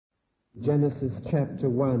Genesis chapter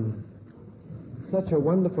 1. Such a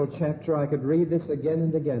wonderful chapter, I could read this again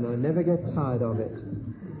and again. I never get tired of it.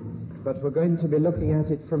 But we're going to be looking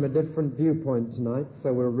at it from a different viewpoint tonight,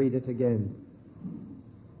 so we'll read it again.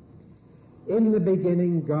 In the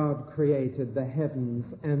beginning God created the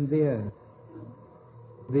heavens and the earth.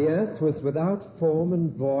 The earth was without form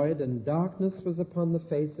and void, and darkness was upon the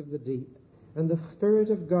face of the deep, and the Spirit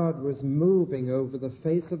of God was moving over the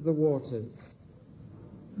face of the waters.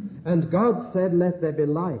 And God said, "Let there be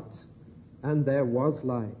light," and there was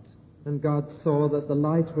light. And God saw that the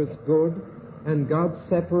light was good, and God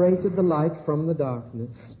separated the light from the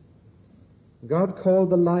darkness. God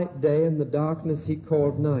called the light day, and the darkness he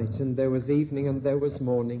called night, and there was evening and there was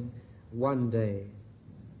morning, one day.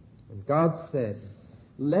 And God said,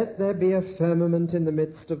 "Let there be a firmament in the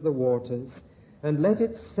midst of the waters, and let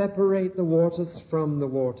it separate the waters from the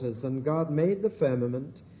waters." And God made the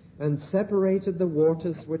firmament, and separated the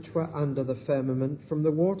waters which were under the firmament from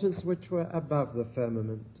the waters which were above the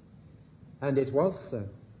firmament. And it was so.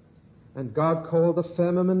 And God called the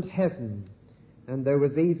firmament heaven, and there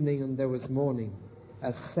was evening and there was morning,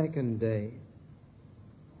 a second day.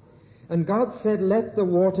 And God said, "Let the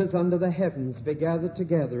waters under the heavens be gathered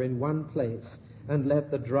together in one place, and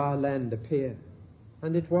let the dry land appear."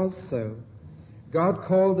 And it was so. God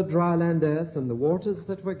called the dry land earth, and the waters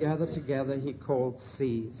that were gathered together he called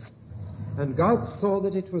seas. And God saw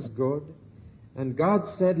that it was good. And God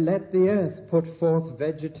said, "Let the earth put forth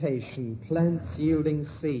vegetation, plants yielding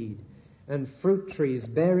seed, and fruit trees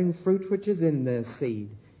bearing fruit which is in their seed,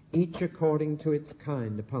 each according to its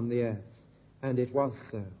kind upon the earth." And it was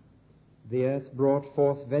so. The earth brought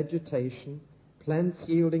forth vegetation, plants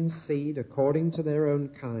yielding seed according to their own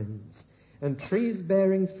kinds, and trees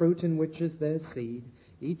bearing fruit in which is their seed,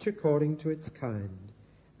 each according to its kind.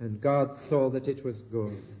 And God saw that it was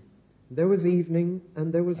good. There was evening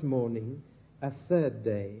and there was morning, a third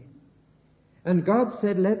day. And God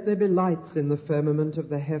said, "Let there be lights in the firmament of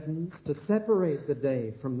the heavens to separate the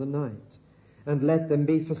day from the night, and let them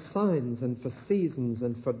be for signs and for seasons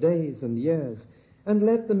and for days and years, and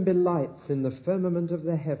let them be lights in the firmament of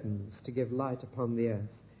the heavens to give light upon the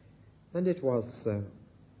earth." And it was so.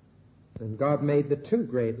 And God made the two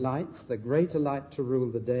great lights, the greater light to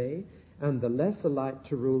rule the day, and the lesser light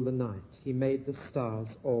to rule the night. He made the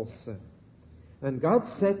stars also. And God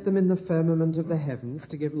set them in the firmament of the heavens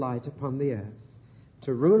to give light upon the earth,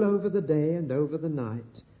 to rule over the day and over the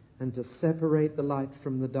night, and to separate the light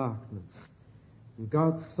from the darkness. And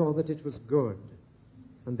God saw that it was good.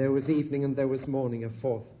 And there was evening and there was morning, a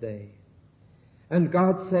fourth day. And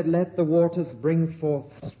God said, "Let the waters bring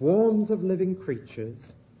forth swarms of living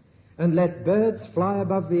creatures, and let birds fly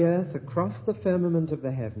above the earth across the firmament of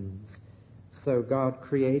the heavens." So God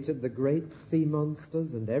created the great sea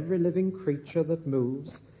monsters and every living creature that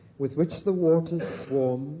moves, with which the waters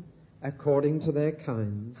swarm, according to their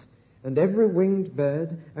kinds, and every winged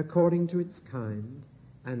bird according to its kind.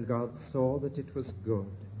 And God saw that it was good.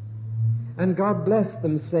 And God blessed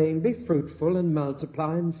them, saying, "Be fruitful and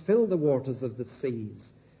multiply, and fill the waters of the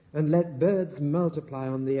seas, and let birds multiply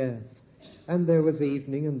on the earth." And there was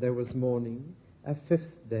evening and there was morning, a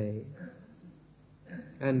fifth day.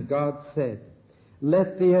 And God said,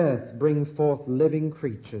 "Let the earth bring forth living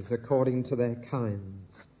creatures according to their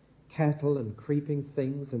kinds, cattle and creeping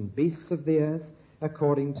things and beasts of the earth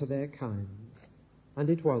according to their kinds." And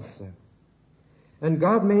it was so. And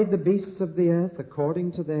God made the beasts of the earth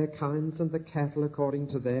according to their kinds, and the cattle according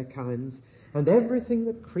to their kinds, and everything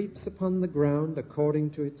that creeps upon the ground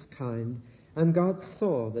according to its kind. And God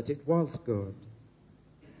saw that it was good.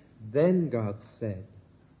 Then God said,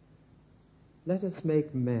 "Let us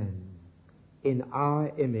make man in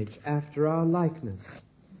our image, after our likeness,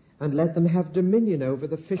 and let them have dominion over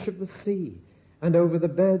the fish of the sea, and over the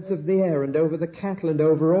birds of the air, and over the cattle, and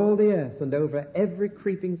over all the earth, and over every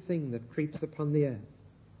creeping thing that creeps upon the earth."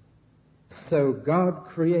 So God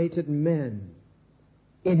created man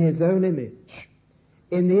in his own image.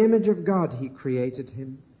 In the image of God he created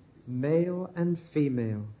him. Male and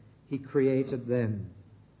female he created them.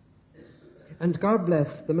 And God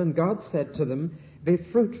blessed them, and God said to them, "Be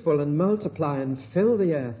fruitful and multiply, and fill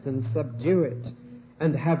the earth and subdue it,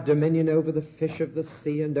 and have dominion over the fish of the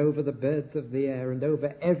sea, and over the birds of the air, and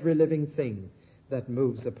over every living thing that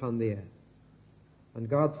moves upon the earth." And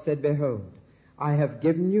God said, "Behold, I have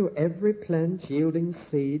given you every plant yielding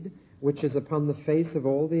seed which is upon the face of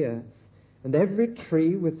all the earth, and every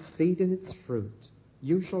tree with seed in its fruit.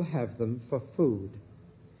 You shall have them for food.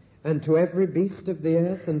 And to every beast of the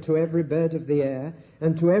earth, and to every bird of the air,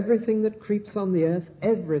 and to everything that creeps on the earth,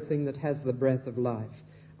 everything that has the breath of life,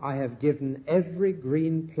 I have given every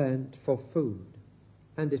green plant for food."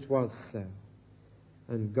 And it was so.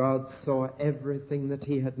 And God saw everything that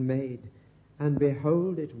he had made, and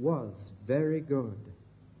behold, it was very good.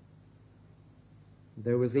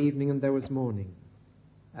 There was evening and there was morning,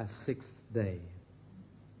 a sixth day.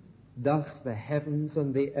 Thus the heavens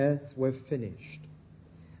and the earth were finished,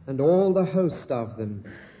 and all the host of them.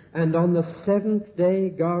 And on the seventh day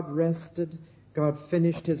God rested. God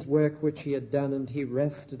finished his work which he had done, and he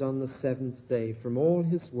rested on the seventh day from all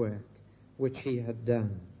his work which he had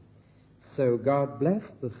done. So God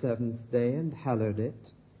blessed the seventh day and hallowed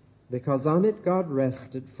it, because on it God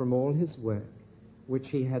rested from all his work which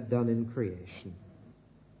he had done in creation.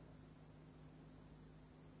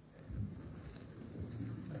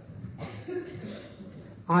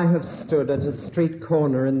 I have stood at a street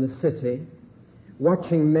corner in the city,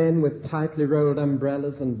 watching men with tightly rolled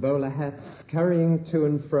umbrellas and bowler hats scurrying to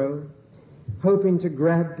and fro, hoping to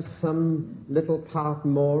grab some little part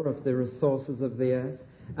more of the resources of the earth.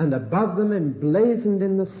 And above them, emblazoned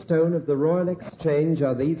in the stone of the Royal Exchange,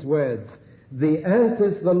 are these words, "The earth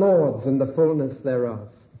is the Lord's and the fullness thereof."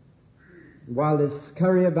 While they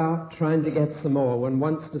scurry about trying to get some more, one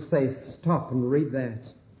wants to say, stop and read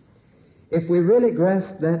that. If we really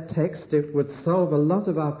grasped that text, it would solve a lot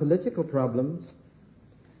of our political problems.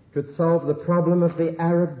 It would solve the problem of the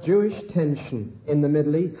Arab-Jewish tension in the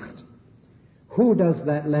Middle East. Who does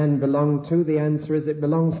that land belong to? The answer is it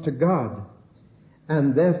belongs to God.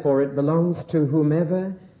 And therefore it belongs to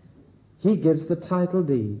whomever he gives the title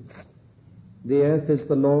deeds. The earth is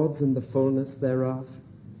the Lord's and the fullness thereof.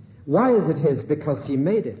 Why is it his? Because he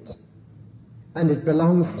made it. And it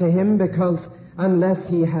belongs to him because unless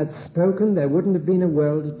he had spoken, there wouldn't have been a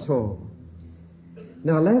world at all.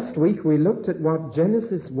 Now, last week we looked at what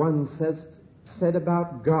Genesis 1 said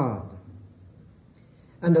about God.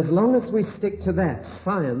 And as long as we stick to that,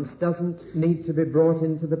 science doesn't need to be brought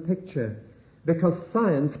into the picture, because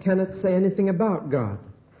science cannot say anything about God.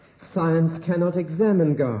 Science cannot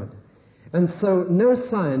examine God. And so no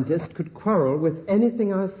scientist could quarrel with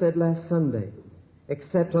anything I said last Sunday,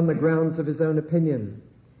 except on the grounds of his own opinion.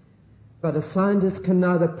 But a scientist can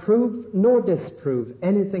neither prove nor disprove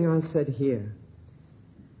anything I said here.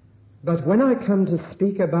 But when I come to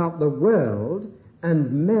speak about the world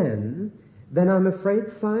and men, then I'm afraid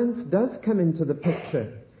science does come into the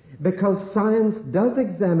picture, because science does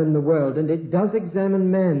examine the world and it does examine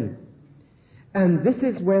men. And this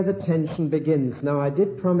is where the tension begins. Now, I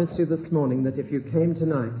did promise you this morning that if you came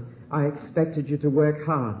tonight, I expected you to work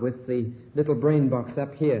hard with the little brain box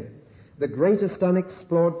up here. The greatest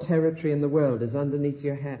unexplored territory in the world is underneath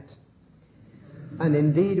your hat. And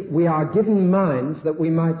indeed, we are given minds that we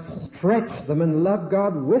might stretch them and love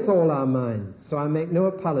God with all our minds. So I make no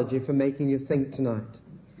apology for making you think tonight.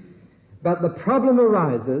 But the problem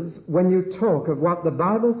arises when you talk of what the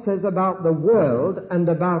Bible says about the world and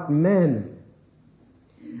about men.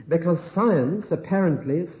 Because science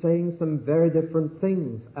apparently is saying some very different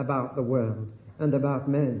things about the world and about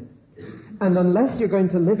men. And unless you're going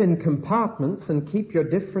to live in compartments and keep your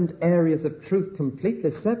different areas of truth completely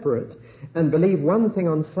separate and believe one thing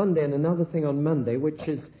on Sunday and another thing on Monday, which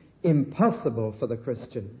is impossible for the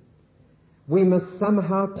Christian, we must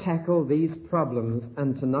somehow tackle these problems.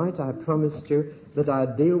 And tonight I promised you that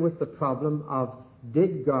I'd deal with the problem of,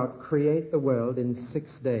 did God create the world in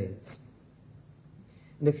 6 days?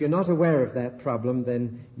 And if you're not aware of that problem,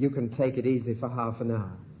 then you can take it easy for half an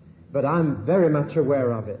hour. But I'm very much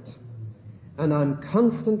aware of it. And I'm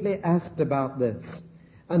constantly asked about this.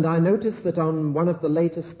 And I noticed that on one of the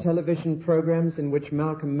latest television programs in which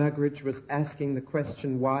Malcolm Muggeridge was asking the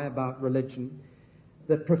question why about religion,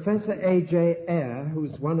 that Professor A.J. Ayer,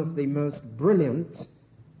 who's one of the most brilliant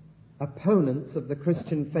opponents of the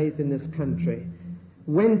Christian faith in this country,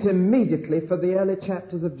 went immediately for the early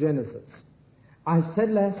chapters of Genesis. I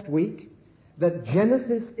said last week that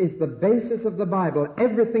Genesis is the basis of the Bible.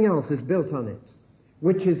 Everything else is built on it,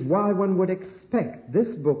 which is why one would expect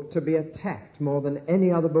this book to be attacked more than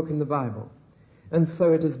any other book in the Bible. And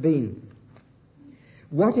so it has been.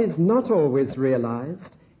 What is not always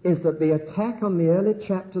realized is that the attack on the early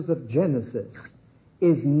chapters of Genesis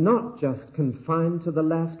is not just confined to the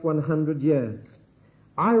last 100 years.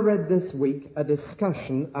 I read this week a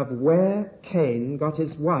discussion of where Cain got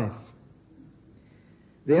his wife.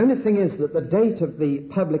 The only thing is that the date of the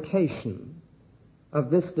publication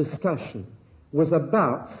of this discussion was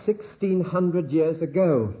about 1600 years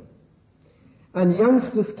ago. And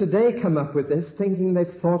youngsters today come up with this thinking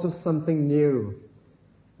they've thought of something new,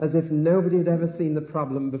 as if nobody had ever seen the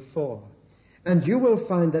problem before. And you will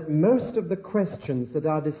find that most of the questions that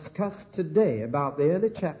are discussed today about the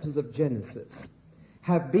early chapters of Genesis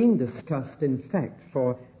have been discussed, in fact,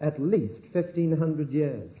 for at least 1,500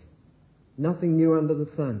 years. Nothing new under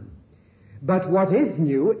the sun. But what is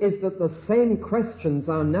new is that the same questions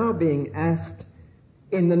are now being asked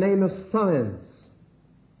in the name of science.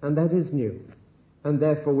 And that is new. And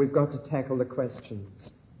therefore we've got to tackle the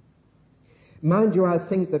questions. Mind you, I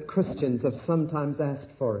think that Christians have sometimes asked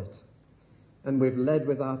for it. And we've led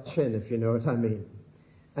with our chin, if you know what I mean.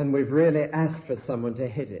 And we've really asked for someone to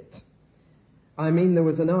hit it. I mean, there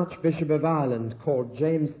was an Archbishop of Ireland called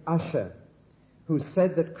James Ussher, who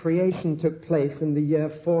said that creation took place in the year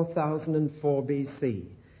 4004 BC.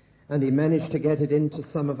 And he managed to get it into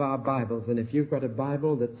some of our Bibles. And if you've got a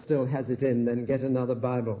Bible that still has it in, then get another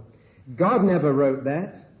Bible. God never wrote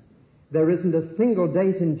that. There isn't a single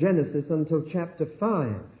date in Genesis until chapter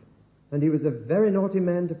 5. And he was a very naughty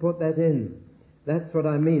man to put that in. That's what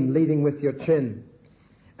I mean, leading with your chin.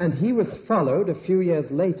 And he was followed a few years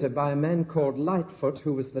later by a man called Lightfoot,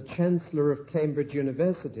 who was the Chancellor of Cambridge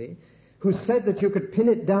University, who said that you could pin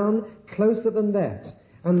it down closer than that,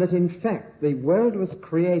 and that in fact the world was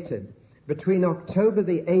created between October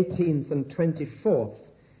the 18th and 24th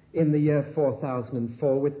in the year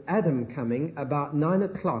 4004, with Adam coming about 9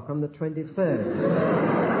 o'clock on the 23rd.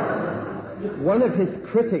 One of his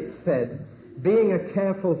critics said, being a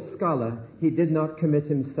careful scholar, he did not commit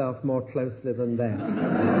himself more closely than that.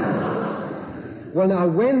 Well, now,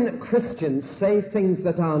 when Christians say things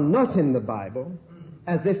that are not in the Bible,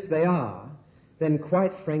 as if they are, then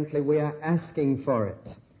quite frankly we are asking for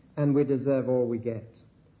it, and we deserve all we get.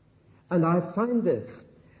 And I find this,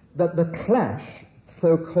 that the clash,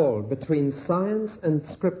 so-called, between science and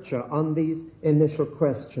Scripture on these initial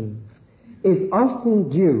questions is often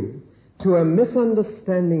due to a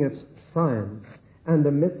misunderstanding of science and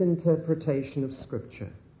a misinterpretation of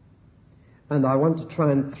Scripture. And I want to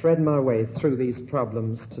try and thread my way through these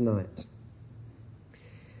problems tonight.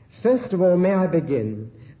 First of all, may I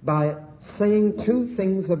begin by saying two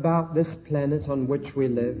things about this planet on which we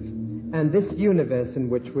live and this universe in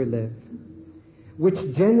which we live,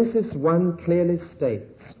 which Genesis 1 clearly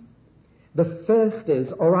states. The first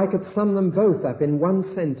is, or I could sum them both up in one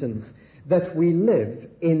sentence, that we live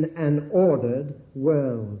in an ordered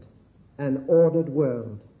world. An ordered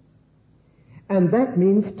world. And that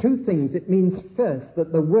means two things. It means first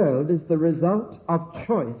that the world is the result of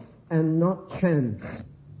choice and not chance.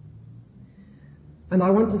 And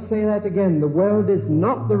I want to say that again. The world is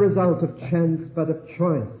not the result of chance, but of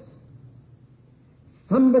choice.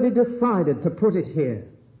 Somebody decided to put it here.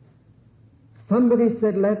 Somebody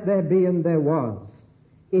said, let there be, and there was.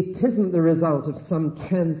 It isn't the result of some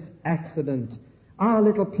chance accident. Our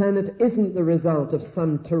little planet isn't the result of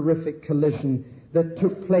some terrific collision that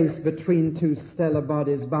took place between two stellar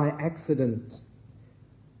bodies by accident.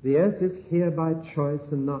 The earth is here by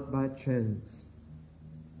choice and not by chance.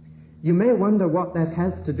 You may wonder what that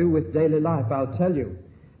has to do with daily life. I'll tell you.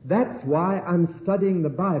 That's why I'm studying the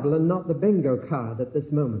Bible and not the bingo card at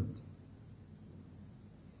this moment.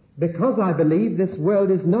 Because I believe this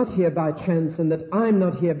world is not here by chance and that I'm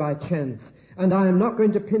not here by chance, and I am not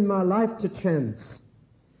going to pin my life to chance.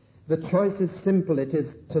 The choice is simple. It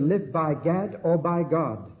is to live by Gad or by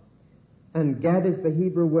God. And Gad is the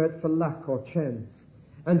Hebrew word for luck or chance.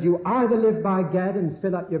 And you either live by Gad and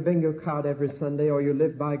fill up your bingo card every Sunday, or you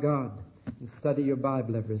live by God and study your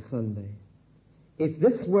Bible every Sunday. If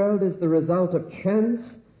this world is the result of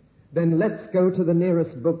chance, then let's go to the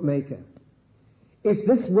nearest bookmaker. If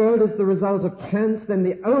this world is the result of chance, then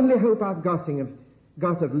the only hope I've got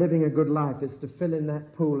of living a good life is to fill in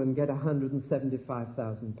that pool and get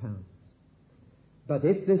 £175,000. But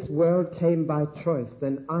if this world came by choice,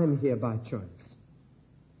 then I'm here by choice.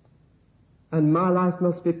 And my life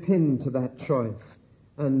must be pinned to that choice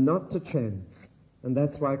and not to chance. And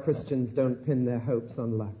that's why Christians don't pin their hopes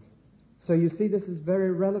on luck. So you see, this is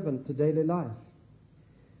very relevant to daily life.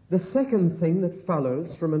 The second thing that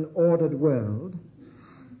follows from an ordered world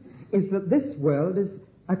is that this world is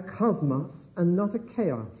a cosmos and not a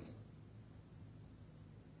chaos.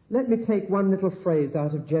 Let me take one little phrase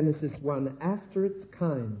out of Genesis 1, after its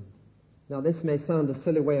kind. Now, this may sound a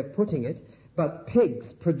silly way of putting it, but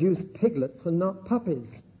pigs produce piglets and not puppies.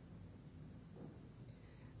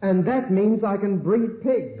 And that means I can breed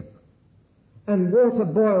pigs. And water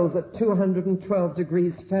boils at 212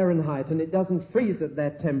 degrees Fahrenheit, and it doesn't freeze at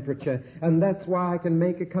that temperature, and that's why I can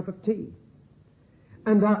make a cup of tea.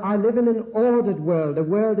 And I live in an ordered world, a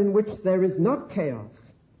world in which there is not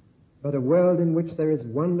chaos, but a world in which there is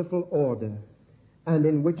wonderful order, and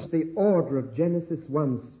in which the order of Genesis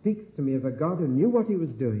 1 speaks to me of a God who knew what he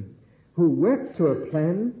was doing, who worked to a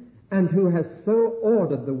plan, and who has so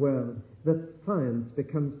ordered the world that science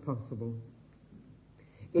becomes possible.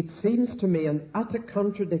 It seems to me an utter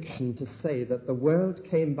contradiction to say that the world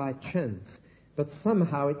came by chance, but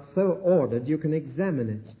somehow it's so ordered you can examine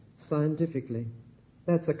it scientifically.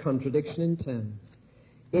 That's a contradiction in terms.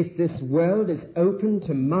 If this world is open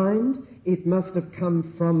to mind, it must have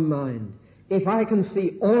come from mind. If I can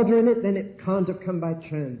see order in it, then it can't have come by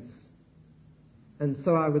chance. And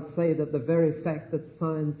so I would say that the very fact that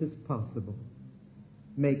science is possible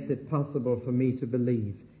makes it possible for me to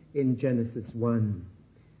believe in Genesis 1,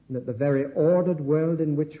 and that the very ordered world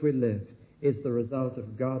in which we live is the result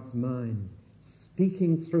of God's mind,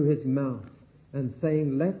 speaking through his mouth and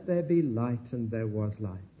saying, "Let there be light," and there was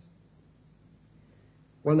light.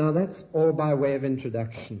 Well, now that's all by way of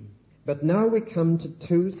introduction. But now we come to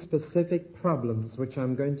two specific problems which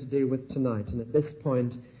I'm going to deal with tonight. And at this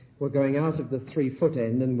point, we're going out of the 3-foot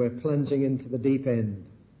end and we're plunging into the deep end.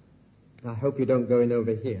 I hope you don't go in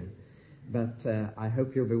over here, but I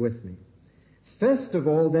hope you'll be with me. First of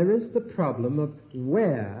all, there is the problem of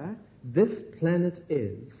where this planet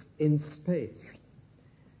is in space.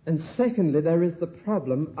 And secondly, there is the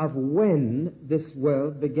problem of when this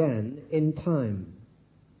world began in time.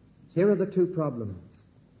 Here are the two problems.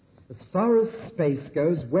 As far as space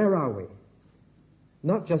goes, where are we?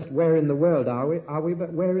 Not just where in the world are we,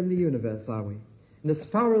 but where in the universe are we? And as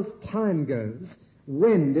far as time goes,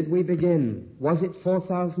 when did we begin? Was it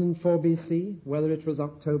 4004 BC, whether it was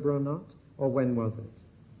October or not? Or when was it?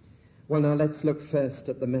 Well, now let's look first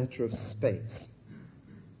at the matter of space.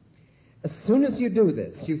 As soon as you do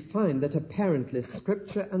this, you find that apparently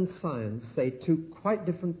Scripture and science say two quite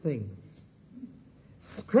different things.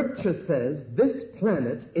 Scripture says this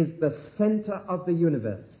planet is the center of the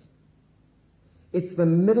universe. It's the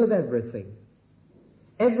middle of everything.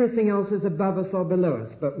 Everything else is above us or below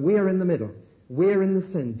us, but we're in the middle. We're in the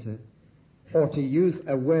center. Or to use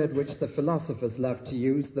a word which the philosophers love to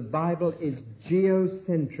use, the Bible is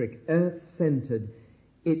geocentric, earth-centered.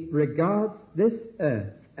 It regards this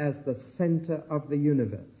earth as the center of the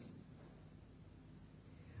universe.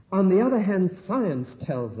 On the other hand, science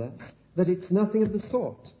tells us that it's nothing of the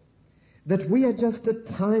sort, that we are just a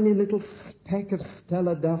tiny little speck of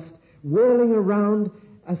stellar dust whirling around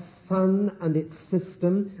a sun and its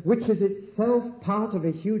system, which is itself part of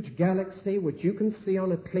a huge galaxy which you can see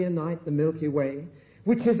on a clear night, the Milky Way,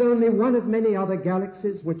 which is only one of many other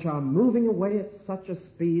galaxies which are moving away at such a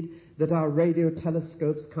speed that our radio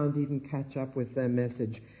telescopes can't even catch up with their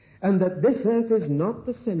message, and that this earth is not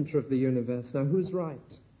the center of the universe. Now, who's right?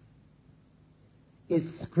 Is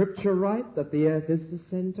Scripture right that the earth is the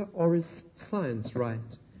center, or is science right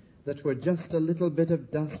that we're just a little bit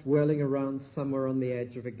of dust whirling around somewhere on the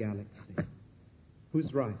edge of a galaxy?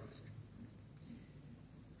 Who's right?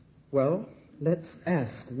 Well, let's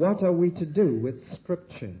ask, what are we to do with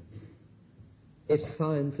Scripture if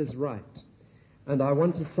science is right? And I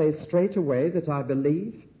want to say straight away that I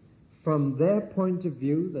believe from their point of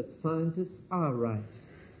view that scientists are right,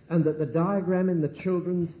 and that the diagram in the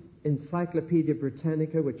children's Encyclopedia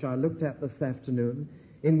Britannica, which I looked at this afternoon,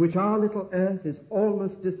 in which our little earth is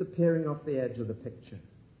almost disappearing off the edge of the picture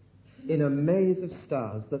in a maze of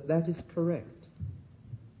stars, that is correct.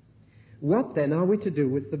 What then are we to do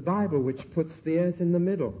with the Bible, which puts the earth in the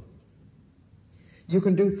middle? You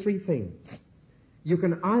can do three things. You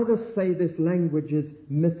can either say this language is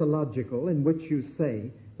mythological, in which you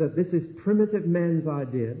say that this is primitive man's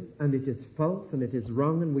ideas and it is false and it is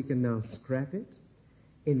wrong and we can now scrap it,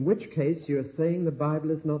 in which case you are saying the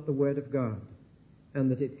Bible is not the Word of God and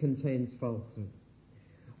that it contains falsehood.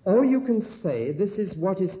 Or you can say this is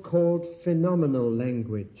what is called phenomenal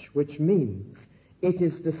language, which means it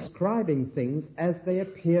is describing things as they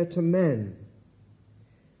appear to man.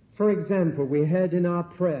 For example, we heard in our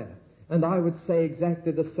prayer, and I would say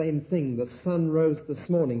exactly the same thing, the sun rose this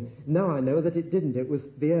morning. Now I know that it didn't. It was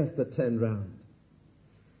the earth that turned round.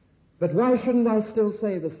 But why shouldn't I still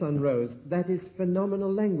say the sun rose? That is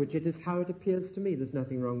phenomenal language. It is how it appears to me. There's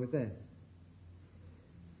nothing wrong with that.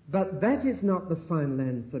 But that is not the final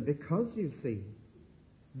answer, because, you see,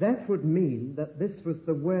 that would mean that this was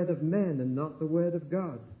the word of man and not the word of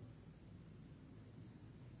God.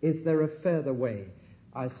 Is there a further way?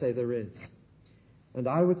 I say there is. And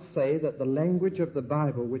I would say that the language of the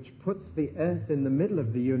Bible, which puts the earth in the middle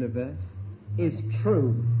of the universe, is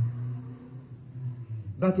true,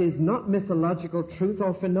 but is not mythological truth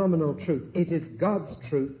or phenomenal truth. It is God's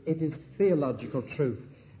truth. It is theological truth.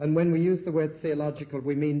 And when we use the word theological,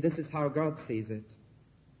 we mean this is how God sees it.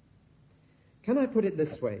 Can I put it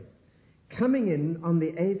this way? Coming in on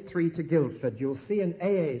the A3 to Guildford, you'll see an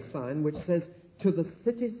AA sign which says, to the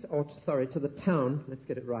cities, to the town, let's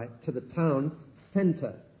get it right, to the town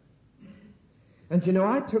center. And you know,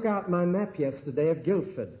 I took out my map yesterday of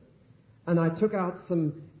Guildford, and I took out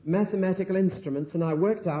some mathematical instruments, and I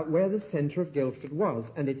worked out where the centre of Guildford was,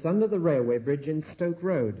 and it's under the railway bridge in Stoke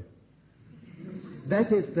Road.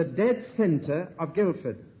 That is the dead centre of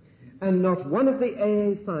Guildford, and not one of the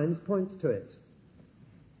AA signs points to it.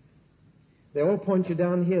 They all point you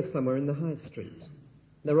down here somewhere in the High Street.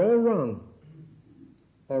 They're all wrong.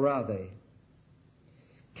 Or are they?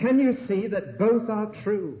 Can you see that both are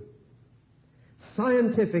true?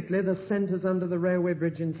 Scientifically, the centre's under the railway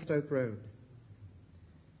bridge in Stoke Road.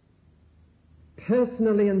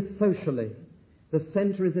 Personally and socially, the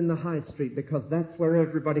centre is in the High Street because that's where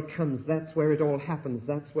everybody comes, that's where it all happens,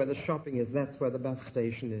 that's where the shopping is, that's where the bus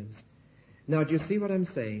station is. Now, do you see what I'm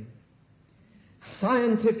saying?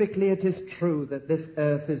 Scientifically, it is true that this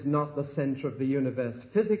earth is not the center of the universe.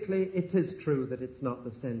 Physically, it is true that it's not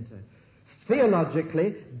the center.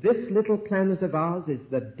 Theologically, this little planet of ours is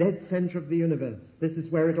the dead center of the universe. This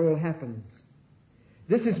is where it all happens.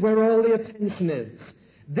 This is where all the attention is.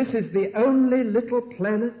 This is the only little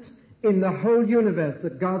planet in the whole universe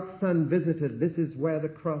that God's Son visited. This is where the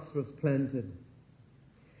cross was planted.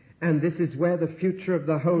 And this is where the future of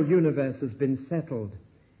the whole universe has been settled.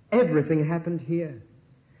 Everything happened here.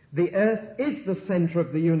 The earth is the center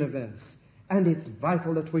of the universe, and it's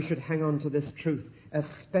vital that we should hang on to this truth,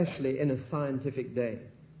 especially in a scientific day.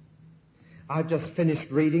 I've just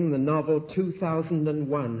finished reading the novel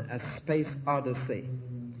 2001, A Space Odyssey,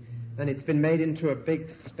 and it's been made into a big,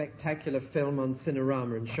 spectacular film on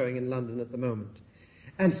Cinerama and showing in London at the moment.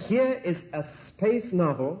 And here is a space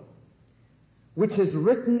novel which is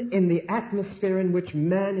written in the atmosphere in which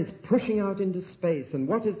man is pushing out into space. And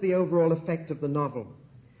what is the overall effect of the novel?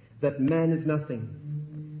 That man is nothing.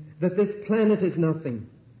 That this planet is nothing.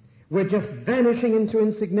 We're just vanishing into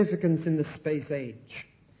insignificance in the space age.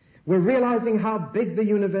 We're realizing how big the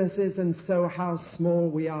universe is and so how small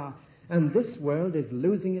we are. And this world is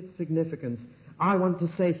losing its significance. I want to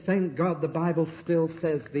say, thank God the Bible still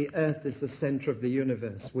says the earth is the center of the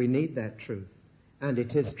universe. We need that truth. And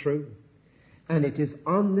it is true. And it is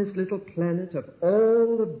on this little planet of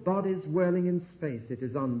all the bodies whirling in space, it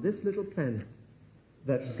is on this little planet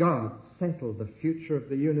that God settled the future of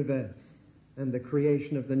the universe and the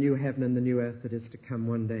creation of the new heaven and the new earth that is to come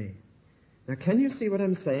one day. Now, can you see what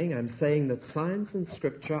I'm saying? I'm saying that science and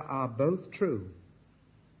Scripture are both true.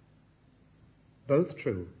 Both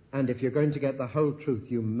true. And if you're going to get the whole truth,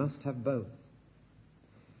 you must have both.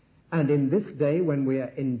 And in this day, when we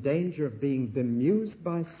are in danger of being bemused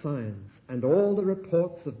by science and all the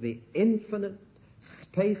reports of the infinite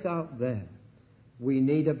space out there, we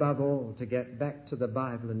need above all to get back to the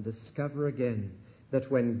Bible and discover again that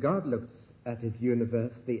when God looks at his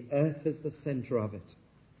universe, the earth is the center of it.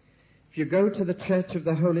 If you go to the Church of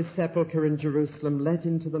the Holy Sepulchre in Jerusalem, let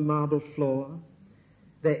into the marble floor,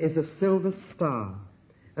 there is a silver star.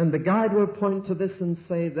 And the guide will point to this and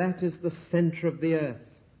say, that is the center of the earth.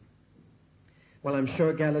 Well, I'm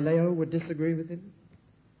sure Galileo would disagree with him.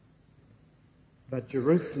 But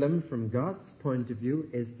Jerusalem, from God's point of view,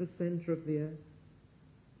 is the center of the earth.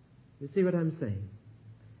 You see what I'm saying?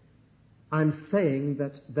 I'm saying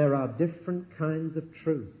that there are different kinds of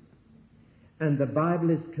truth. And the Bible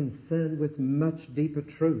is concerned with much deeper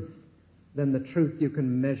truth than the truth you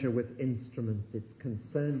can measure with instruments. It's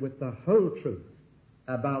concerned with the whole truth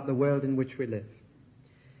about the world in which we live.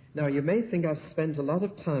 Now, you may think I've spent a lot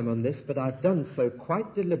of time on this, but I've done so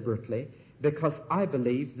quite deliberately because I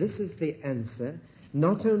believe this is the answer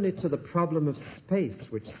not only to the problem of space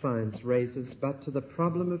which science raises, but to the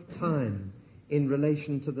problem of time in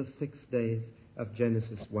relation to the 6 days of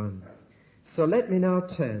Genesis 1. So let me now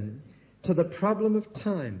turn to the problem of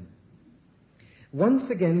time. Once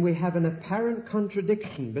again, we have an apparent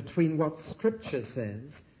contradiction between what Scripture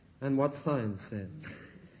says and what science says.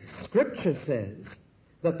 Scripture says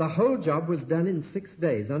that the whole job was done in 6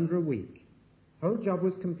 days, under a week. The whole job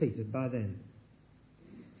was completed by then.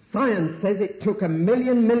 Science says it took 1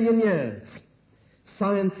 million years.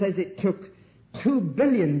 Science says it took 2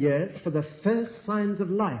 billion years for the first signs of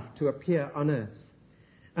life to appear on Earth,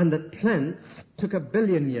 and that plants took 1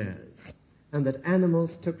 billion years, and that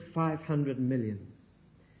animals took 500 million.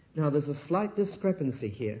 Now, there's a slight discrepancy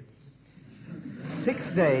here. 6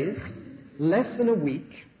 days, less than a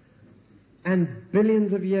week, and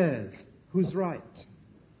billions of years. Who's right?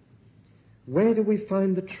 Where do we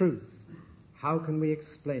find the truth? How can we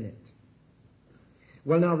explain it?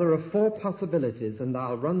 Well, now, there are 4 possibilities, and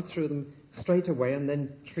I'll run through them straight away and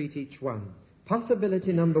then treat each one.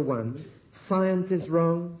 Possibility number 1, science is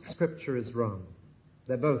wrong, Scripture is wrong.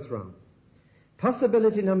 They're both wrong.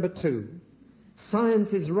 Possibility number 2, science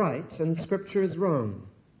is right and Scripture is wrong.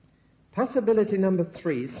 Possibility number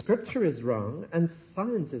 3, Scripture is wrong and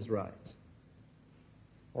science is right.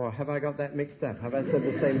 Or have I got that mixed up? Have I said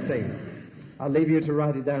the same thing? I'll leave you to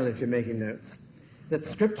write it down if you're making notes. That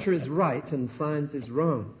Scripture is right and science is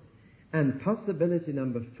wrong. And possibility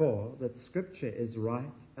number 4, that Scripture is right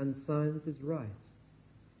and science is right.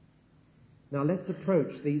 Now let's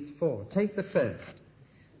approach these 4. Take the first.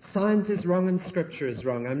 Science is wrong and Scripture is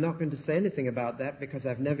wrong. I'm not going to say anything about that because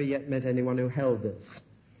I've never yet met anyone who held this.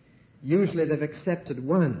 Usually they've accepted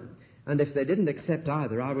one, and if they didn't accept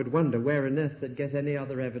either, I would wonder where on earth they'd get any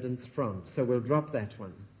other evidence from. So we'll drop that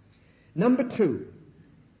one. Number 2,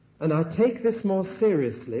 and I take this more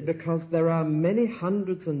seriously because there are many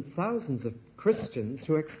hundreds and thousands of Christians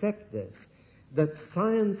who accept this, that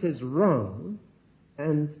science is wrong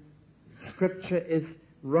and Scripture is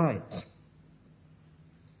right.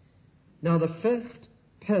 Now, the first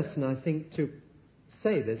person, I think, to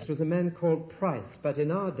say this was a man called Price, but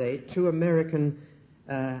in our day, 2 American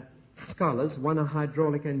scholars, one a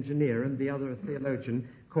hydraulic engineer and the other a theologian,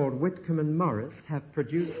 called Whitcomb and Morris, have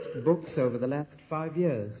produced books over the last 5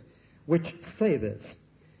 years which say this.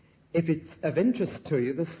 If it's of interest to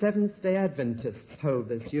you, the Seventh-day Adventists hold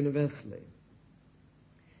this universally,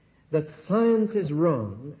 that science is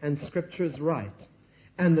wrong and Scripture is right,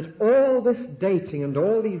 and that all this dating and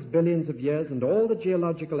all these billions of years and all the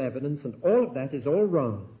geological evidence and all of that is all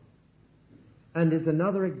wrong and is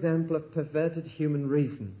another example of perverted human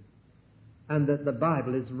reason, and that the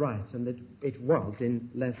Bible is right and that it was in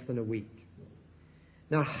less than a week.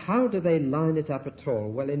 Now, how do they line it up at all?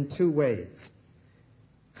 Well, in 2 ways.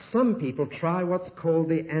 Some people try what's called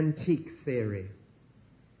the antique theory.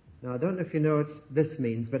 Now, I don't know if you know what this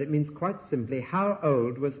means, but it means quite simply, how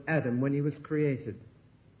old was Adam when he was created?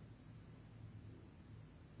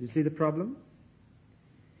 Do you see the problem?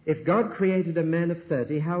 If God created a man of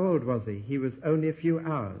 30, how old was he? He was only a few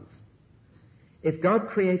hours. If God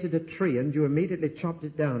created a tree and you immediately chopped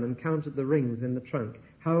it down and counted the rings in the trunk,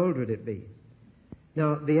 how old would it be?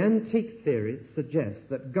 Now, the antique theory suggests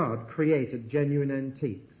that God created genuine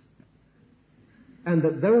antiques, and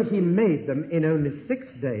that though he made them in only 6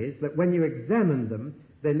 days, that when you examined them,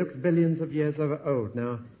 they looked billions of years old.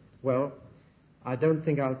 Now, well, I don't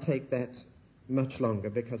think I'll take that much longer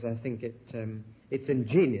because I think it's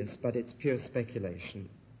ingenious, but it's pure speculation.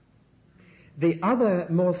 The other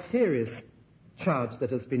more serious charge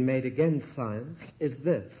that has been made against science is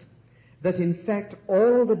this, that in fact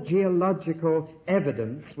all the geological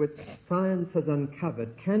evidence which science has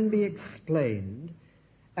uncovered can be explained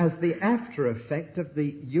as the after effect of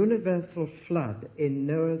the universal flood in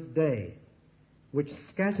Noah's day, which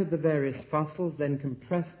scattered the various fossils, then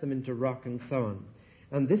compressed them into rock and so on.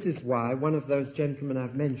 And this is why one of those gentlemen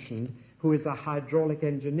I've mentioned, who is a hydraulic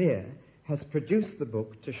engineer, has produced the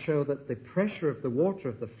book to show that the pressure of the water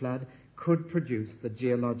of the flood could produce the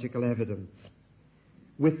geological evidence.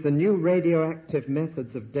 With the new radioactive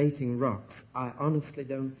methods of dating rocks, I honestly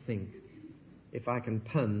don't think, if I can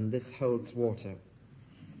pun, this holds water.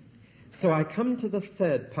 So I come to the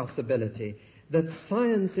third possibility, that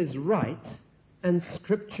science is right and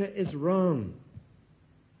Scripture is wrong.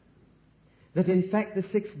 That in fact the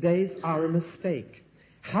 6 days are a mistake.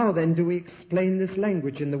 How then do we explain this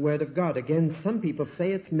language in the Word of God? Again, some people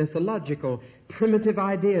say it's mythological, primitive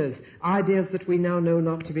ideas that we now know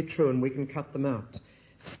not to be true, and we can cut them out.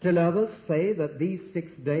 Still others say that these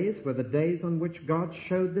 6 days were the days on which God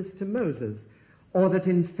showed this to Moses, or that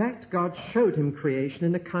in fact God showed him creation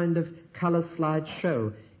in a kind of color slide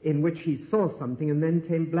show in which he saw something and then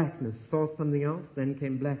came blackness, saw something else, then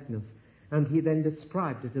came blackness, and he then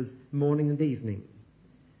described it as morning and evening.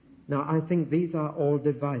 Now, I think these are all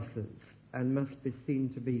devices and must be seen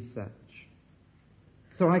to be such.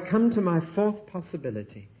 So I come to my fourth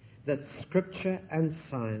possibility, that Scripture and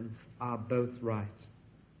science are both right.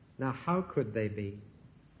 Now, how could they be?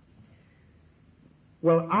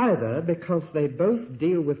 Well, either because they both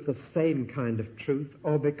deal with the same kind of truth,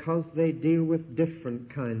 or because they deal with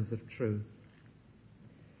different kinds of truth.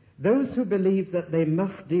 Those who believe that they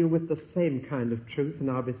must deal with the same kind of truth,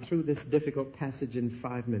 and I'll be through this difficult passage in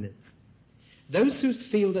 5 minutes. Those who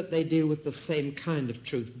feel that they deal with the same kind of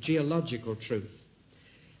truth, geological truth,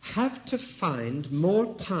 have to find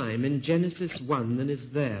more time in Genesis 1 than is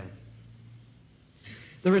there.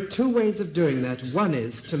 There are 2 ways of doing that. One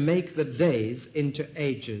is to make the days into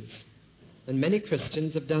ages. And many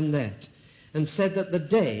Christians have done that and said that the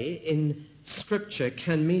day in Scripture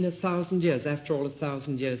can mean 1,000 years. After all,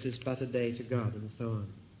 1,000 years is but a day to God, and so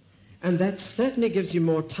on. And that certainly gives you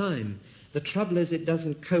more time. The trouble is it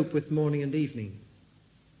doesn't cope with morning and evening.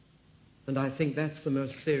 And I think that's the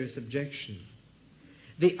most serious objection.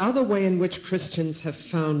 The other way in which Christians have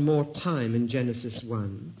found more time in Genesis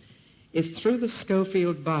 1 is through the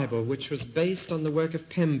Schofield Bible, which was based on the work of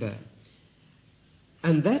Pember.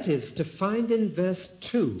 And that is to find in verse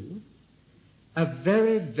 2 a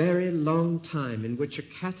very, very long time in which a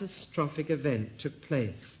catastrophic event took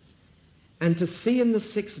place, and to see in the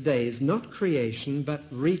 6 days not creation but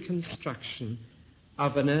reconstruction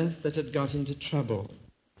of an earth that had got into trouble.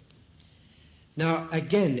 Now,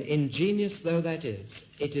 again, ingenious though that is,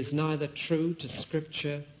 it is neither true to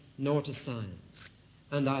Scripture nor to science,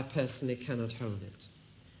 and I personally cannot hold it.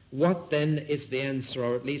 What then is the answer,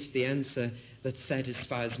 or at least the answer that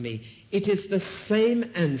satisfies me? It is the same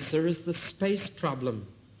answer as the space problem.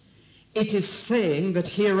 It is saying that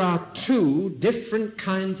here are two different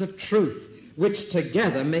kinds of truth which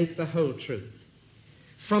together make the whole truth.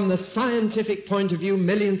 From the scientific point of view,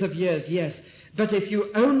 millions of years, yes. But if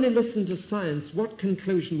you only listen to science, what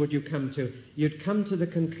conclusion would you come to? You'd come to the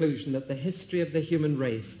conclusion that the history of the human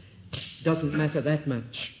race doesn't matter that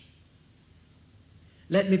much.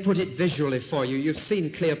 Let me put it visually for you. You've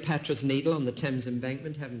seen Cleopatra's Needle on the Thames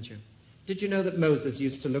embankment, haven't you? Did you know that Moses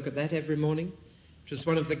used to look at that every morning? It was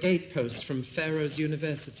one of the gateposts from Pharaoh's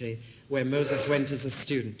University where Moses went as a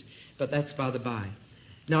student. But that's by the by.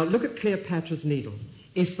 Now look at Cleopatra's Needle.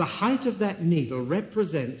 If the height of that needle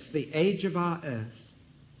represents the age of our earth,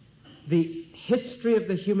 the history of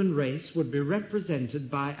the human race would be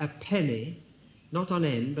represented by a penny, not on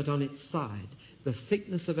end, but on its side, the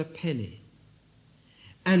thickness of a penny.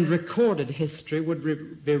 And recorded history would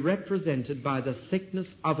be represented by the thickness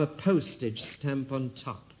of a postage stamp on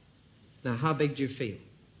top. Now, how big do you feel?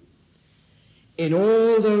 In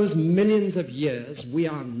all those millions of years, we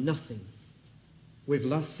are nothing. We've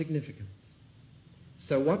lost significance.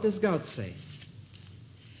 So what does God say?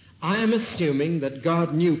 I am assuming that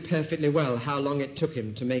God knew perfectly well how long it took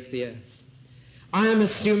him to make the earth. I am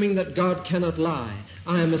assuming that God cannot lie.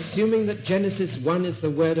 I am assuming that Genesis 1 is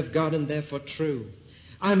the word of God and therefore true.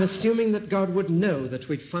 I am assuming that God would know that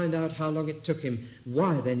we'd find out how long it took him.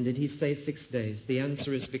 Why then did he say 6 days? The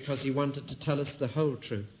answer is because he wanted to tell us the whole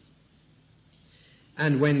truth.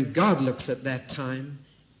 And when God looks at that time,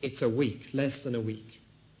 it's a week, less than a week.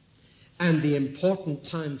 And the important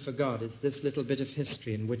time for God is this little bit of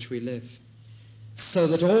history in which we live. So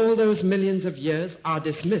that all those millions of years are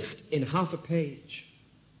dismissed in half a page.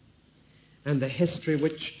 And the history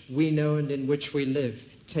which we know and in which we live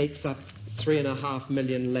takes up 3.5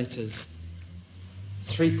 million letters,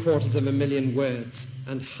 750,000 words,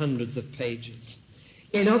 and hundreds of pages.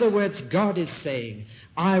 In other words, God is saying,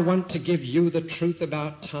 I want to give you the truth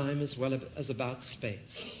about time as well as about space.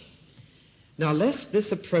 Now, lest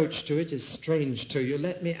this approach to it is strange to you,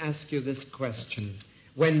 let me ask you this question.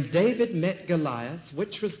 When David met Goliath,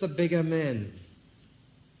 which was the bigger man?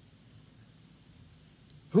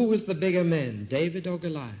 Who was the bigger man, David or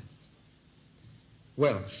Goliath?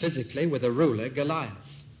 Well, physically, with a ruler, Goliath.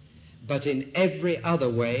 But in every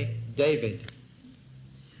other way, David.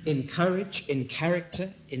 In courage, in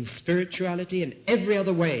character, in spirituality, in every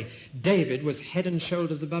other way, David was head and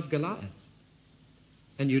shoulders above Goliath.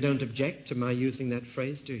 And you don't object to my using that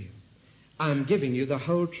phrase, do you? I'm giving you the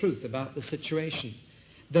whole truth about the situation.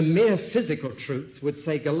 The mere physical truth would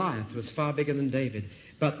say Goliath was far bigger than David.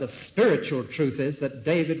 But the spiritual truth is that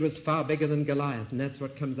David was far bigger than Goliath, and that's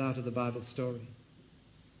what comes out of the Bible story.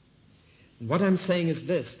 And what I'm saying is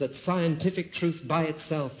this, that scientific truth by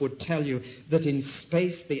itself would tell you that in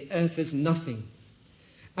space the earth is nothing.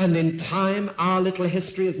 And in time our little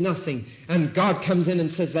history is nothing. And God comes in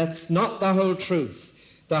and says that's not the whole truth.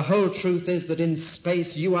 The whole truth is that in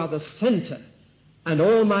space you are the center, and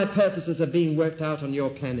all my purposes are being worked out on your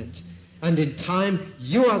planet. And in time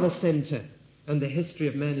you are the center, and the history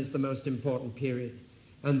of man is the most important period.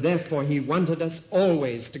 And therefore he wanted us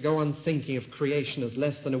always to go on thinking of creation as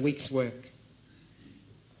less than a week's work.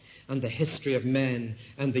 And the history of man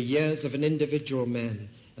and the years of an individual man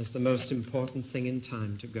as the most important thing in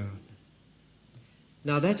time to God.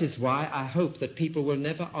 Now that is why I hope that people will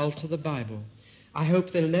never alter the Bible. I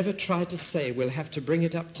hope they'll never try to say we'll have to bring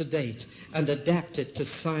it up to date and adapt it to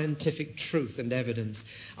scientific truth and evidence.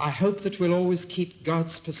 I hope that we'll always keep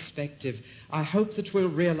God's perspective. I hope that we'll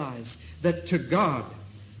realize that to God,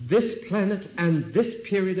 this planet and this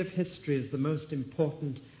period of history is the most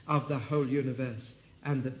important of the whole universe,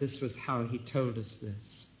 and that this was how he told us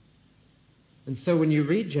this. And so when you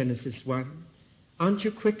read Genesis 1, aren't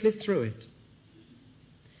you quickly through it?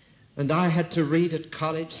 And I had to read at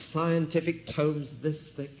college scientific tomes this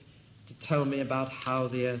thick to tell me about how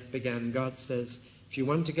the earth began. God says, if you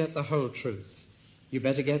want to get the whole truth, you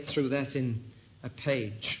better get through that in a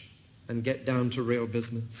page and get down to real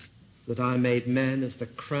business. that I made man as the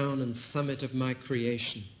crown and summit of my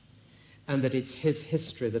creation, and that it's his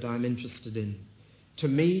history that I'm interested in. To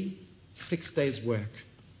me, 6 days' work.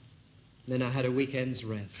 Then I had a weekend's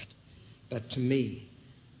rest. But to me,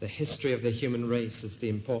 the history of the human race is the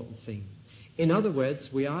important thing. In other words,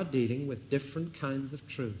 we are dealing with different kinds of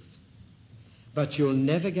truth. But you'll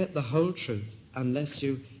never get the whole truth unless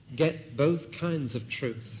you get both kinds of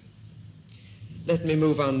truth. Let me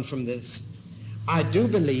move on from this. I do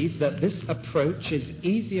believe that this approach is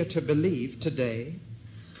easier to believe today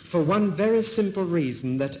for one very simple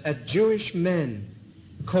reason, that a Jewish man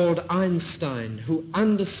called Einstein, who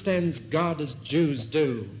understands God as Jews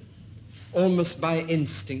do, almost by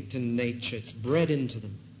instinct and nature, it's bred into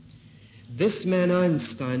them. This man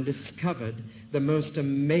Einstein discovered the most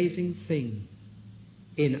amazing thing.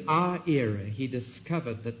 In our era, he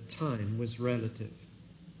discovered that time was relative.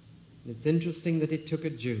 It's interesting that it took a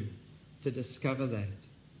Jew to discover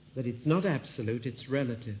that it's not absolute, it's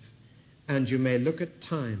relative. And you may look at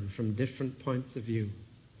time from different points of view.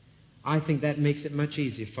 I think that makes it much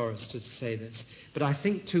easier for us to say this. But I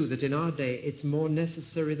think, too, that in our day it's more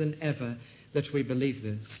necessary than ever that we believe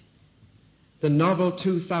this. The novel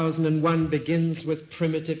 2001 begins with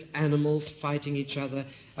primitive animals fighting each other,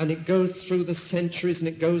 and it goes through the centuries, and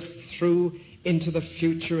it goes through into the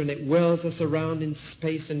future, and it whirls us around in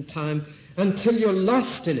space and time until you're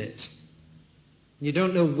lost in it. You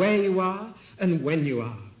don't know where you are and when you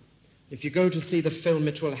are. If you go to see the film,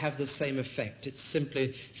 it will have the same effect. It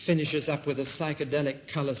simply finishes up with a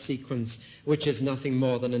psychedelic color sequence, which is nothing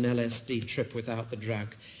more than an LSD trip without the drug.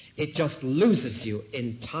 It just loses you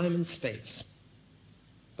in time and space.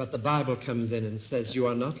 But the Bible comes in and says, you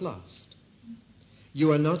are not lost.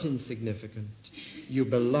 You are not insignificant. You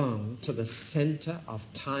belong to the center of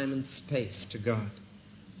time and space, to God.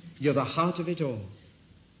 You're the heart of it all.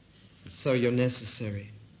 So you're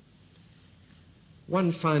necessary.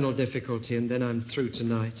 One final difficulty, and then I'm through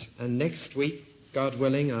tonight. And next week, God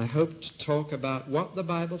willing, I hope to talk about what the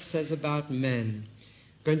Bible says about men.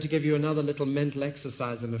 I'm going to give you another little mental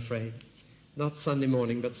exercise, I'm afraid. Not Sunday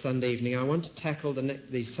morning, but Sunday evening. I want to tackle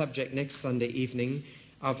the subject next Sunday evening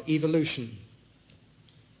of evolution,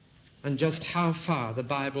 and just how far the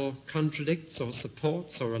Bible contradicts or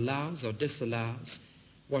supports or allows or disallows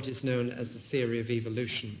what is known as the theory of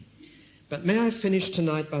evolution. But may I finish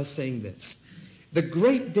tonight by saying this. The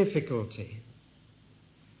great difficulty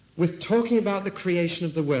with talking about the creation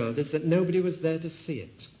of the world is that nobody was there to see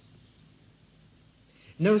it.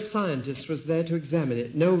 No scientist was there to examine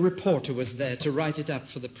it. No reporter was there to write it up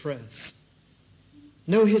for the press.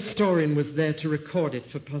 No historian was there to record it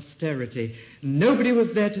for posterity. Nobody was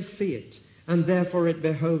there to see it. And therefore it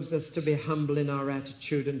behoves us to be humble in our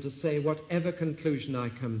attitude and to say, whatever conclusion I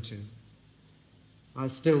come to, I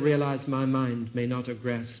still realize my mind may not have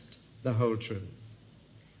grasped the whole truth.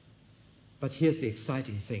 But here's the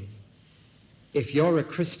exciting thing. If you're a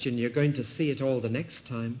Christian, you're going to see it all the next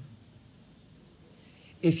time.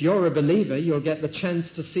 If you're a believer, you'll get the chance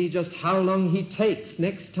to see just how long he takes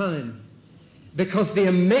next time. Because the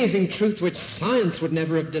amazing truth which science would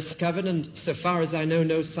never have discovered, and so far as I know,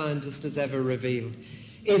 no scientist has ever revealed,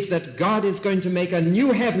 is that God is going to make a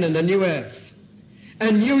new heaven and a new earth,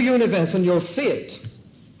 a new universe, and you'll see it.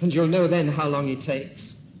 And you'll know then how long he takes,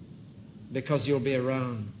 because you'll be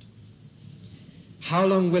around. How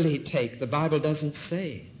long will he take? The Bible doesn't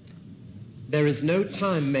say. There is no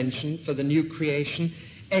time mentioned for the new creation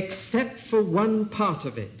except for one part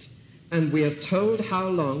of it. And we are told how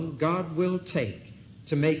long God will take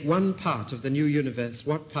to make one part of the new universe.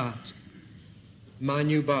 What part? My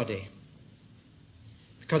new body.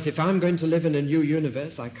 Because if I'm going to live in a new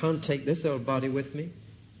universe, I can't take this old body with me.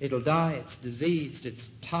 It'll die, it's diseased, it's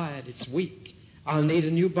tired, it's weak. I'll need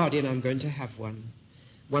a new body, and I'm going to have one.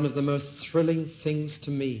 One of the most thrilling things to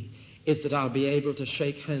me is that I'll be able to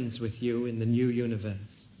shake hands with you in the new universe.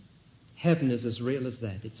 Heaven is as real as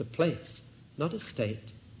that. It's a place, not a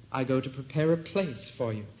state. I go to prepare a place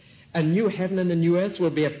for you. A new heaven and a new earth will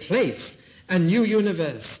be a place, a new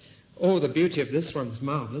universe. Oh, the beauty of this one's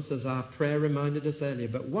marvelous, as our prayer reminded us earlier.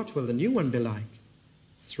 But what will the new one be like?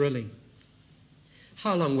 Thrilling.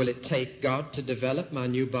 How long will it take God to develop my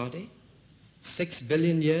new body? 6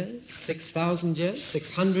 billion years? 6,000 years?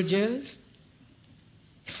 600 years?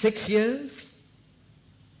 6 years?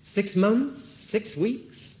 6 months? 6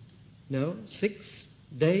 weeks? No. 6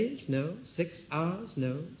 days? No. 6 hours?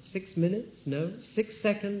 No. 6 minutes? No. 6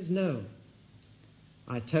 seconds? No.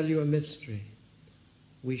 I tell you a mystery.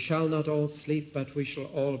 We shall not all sleep, but we shall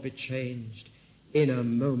all be changed in a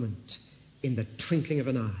moment, in the twinkling of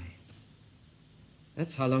an eye.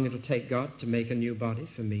 That's how long it'll take God to make a new body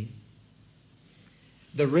for me.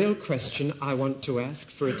 The real question I want to ask,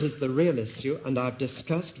 for it is the real issue, and I've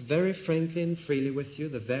discussed very frankly and freely with you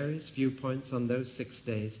the various viewpoints on those 6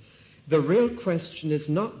 days. The real question is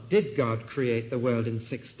not, did God create the world in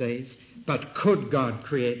 6 days, but could God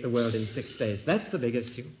create the world in 6 days? That's the big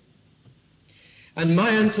issue. And my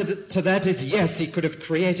answer to that is yes, he could have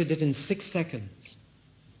created it in 6 seconds,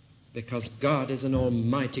 because God is an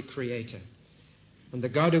almighty creator. And the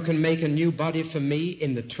God who can make a new body for me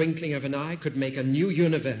in the twinkling of an eye could make a new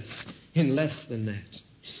universe in less than that.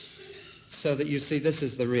 So that you see, this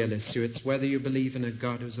is the real issue. It's whether you believe in a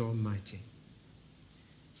God who's almighty.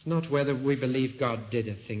 It's not whether we believe God did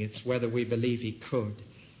a thing, it's whether we believe he could.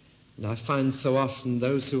 And I find so often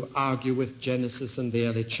those who argue with Genesis and the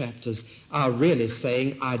early chapters are really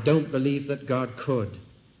saying, I don't believe that God could.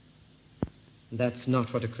 And that's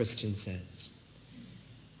not what a Christian says.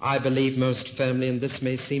 I believe most firmly, and this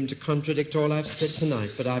may seem to contradict all I've said tonight,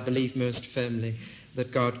 but I believe most firmly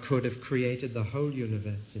that God could have created the whole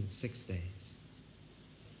universe in 6 days.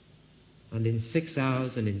 And in 6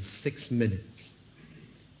 hours and in 6 minutes.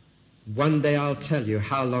 One day I'll tell you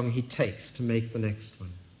how long he takes to make the next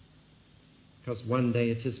one. Because one day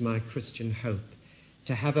it is my Christian hope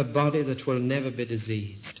to have a body that will never be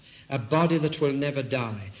diseased, a body that will never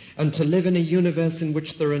die, and to live in a universe in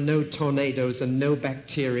which there are no tornadoes and no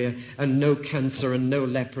bacteria and no cancer and no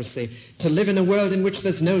leprosy, to live in a world in which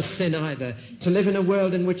there's no sin either, to live in a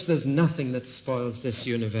world in which there's nothing that spoils this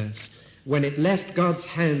universe. When it left God's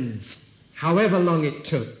hands, however long it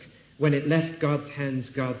took, when it left God's hands,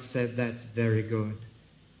 God said, that's very good.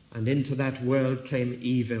 And into that world came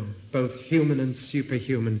evil, both human and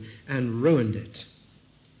superhuman, and ruined it.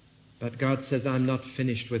 But God says, I'm not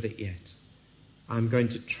finished with it yet. I'm going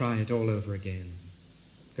to try it all over again.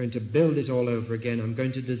 I'm going to build it all over again. I'm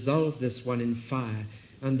going to dissolve this one in fire.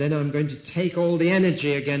 And then I'm going to take all the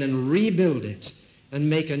energy again and rebuild it and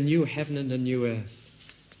make a new heaven and a new earth.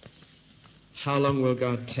 How long will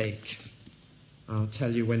God take? I'll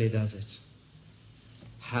tell you when he does it.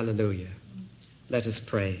 Hallelujah. Let us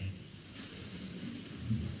pray.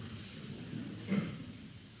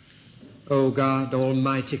 O God,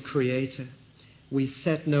 almighty creator, we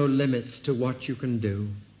set no limits to what you can do.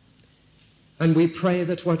 And we pray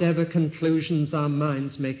that whatever conclusions our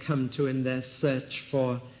minds may come to in their search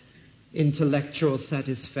for intellectual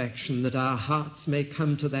satisfaction, that our hearts may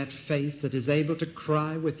come to that faith that is able to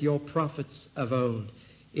cry with your prophets of old,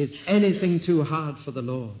 is anything too hard for the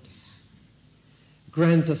Lord?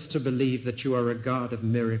 Grant us to believe that you are a God of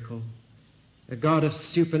miracle, a God of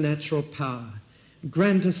supernatural power.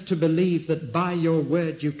 Grant us to believe that by your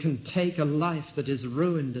word you can take a life that is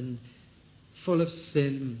ruined and full of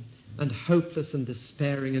sin and hopeless and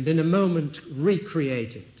despairing, and in a moment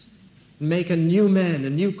recreate it. Make a new man, a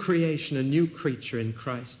new creation, a new creature in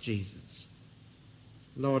Christ Jesus.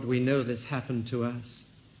 Lord, we know this happened to us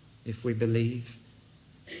if we believe.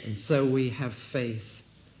 And so we have faith.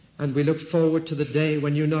 And we look forward to the day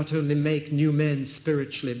when you not only make new men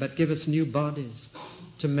spiritually, but give us new bodies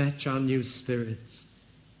to match our new spirits.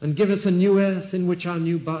 And give us a new earth in which our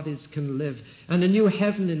new bodies can live, and a new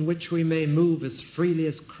heaven in which we may move as freely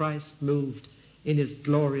as Christ moved in his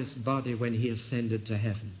glorious body when he ascended to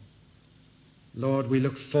heaven. Lord, we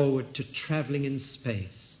look forward to traveling in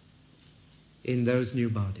space in those new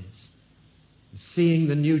bodies, seeing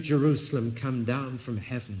the new Jerusalem come down from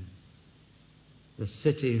heaven, the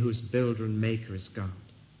city whose builder and maker is God.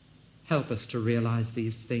 Help us to realize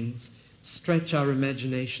these things. Stretch our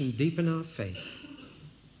imagination, deepen our faith,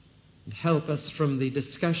 and help us from the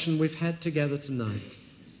discussion we've had together tonight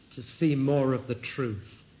to see more of the truth,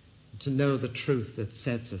 to know the truth that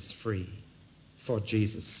sets us free. For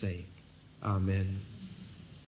Jesus' sake, amen.